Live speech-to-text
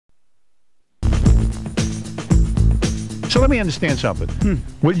So let me understand something.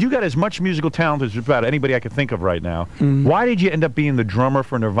 Well, you got as much musical talent as about anybody I could think of right now. Why did you end up being the drummer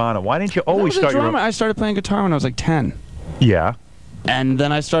for Nirvana? Why didn't you always start your own? I started playing guitar when I was like 10. Yeah. And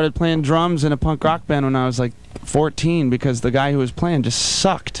then I started playing drums in a punk rock band when I was like 14 because the guy who was playing just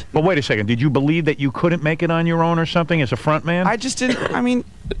sucked. But wait a second. Did you believe that you couldn't make it on your own or something as a front man? I just didn't. I mean,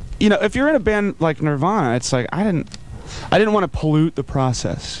 you know, if you're in a band like Nirvana, it's like I didn't want to pollute the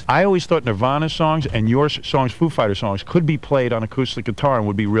process. I always thought Nirvana songs and your songs, Foo Fighter songs, could be played on acoustic guitar and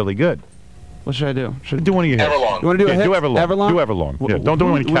would be really good. What should I do? Should I do one of your hits? Everlong. You want to do a hit? Do Everlong. Everlong? Do Everlong. Yeah, don't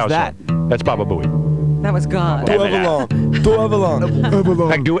do any cow that? song. That's Baba Booey. That was God. Do Everlong. Do Everlong.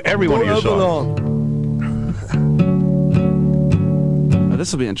 Everlong. I can do every one of your songs. Oh,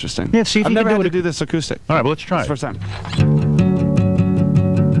 this will be interesting. Yeah, see if I've you never can had do to do this acoustic. All right, well, let's try It's it. the first time.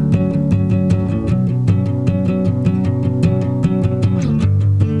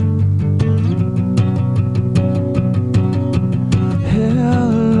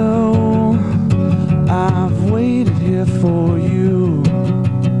 For you,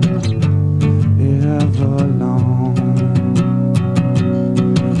 Everlong.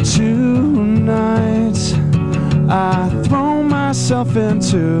 Tonight I throw myself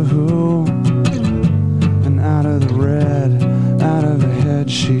into and out of the red, out of her head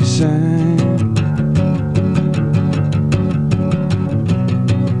she sang.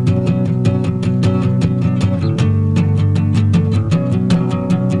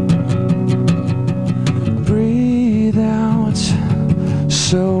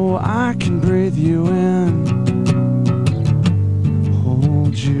 So I can breathe you in,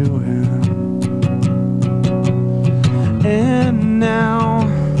 hold you in. And now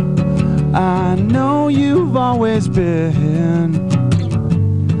I know you've always been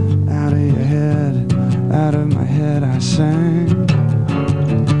out of your head, out of my head I sang.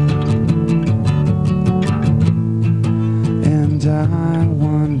 And I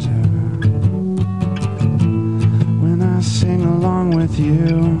wonder, sing along with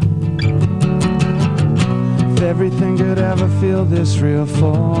you, if everything could ever feel this real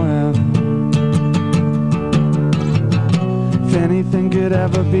forever, if anything could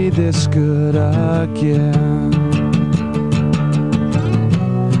ever be this good again.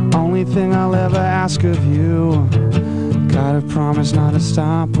 Only thing I'll ever ask of you, gotta promise not to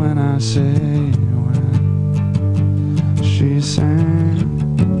stop when I say when she sang.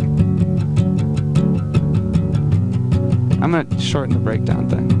 I'm gonna shorten the breakdown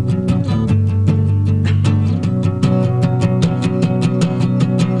thing.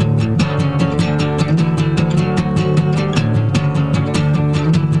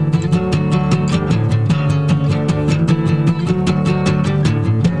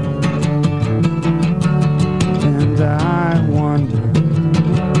 And I wonder,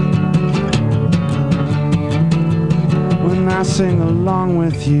 when I sing along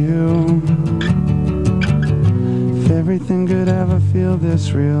with you, everything could ever feel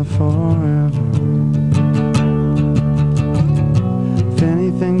this real forever, if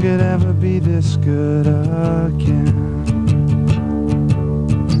anything could ever be this good again.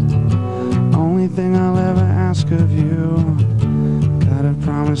 Only thing I'll ever ask of you, gotta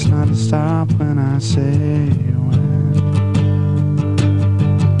promise not to stop when I say when.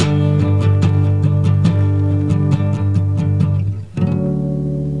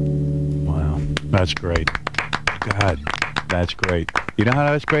 Wow, that's great. God, that's great. You know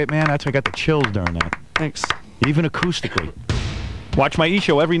how that's great, man? That's I got the chills during that. Thanks. Even acoustically. Watch my E!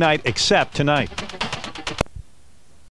 Show every night except tonight.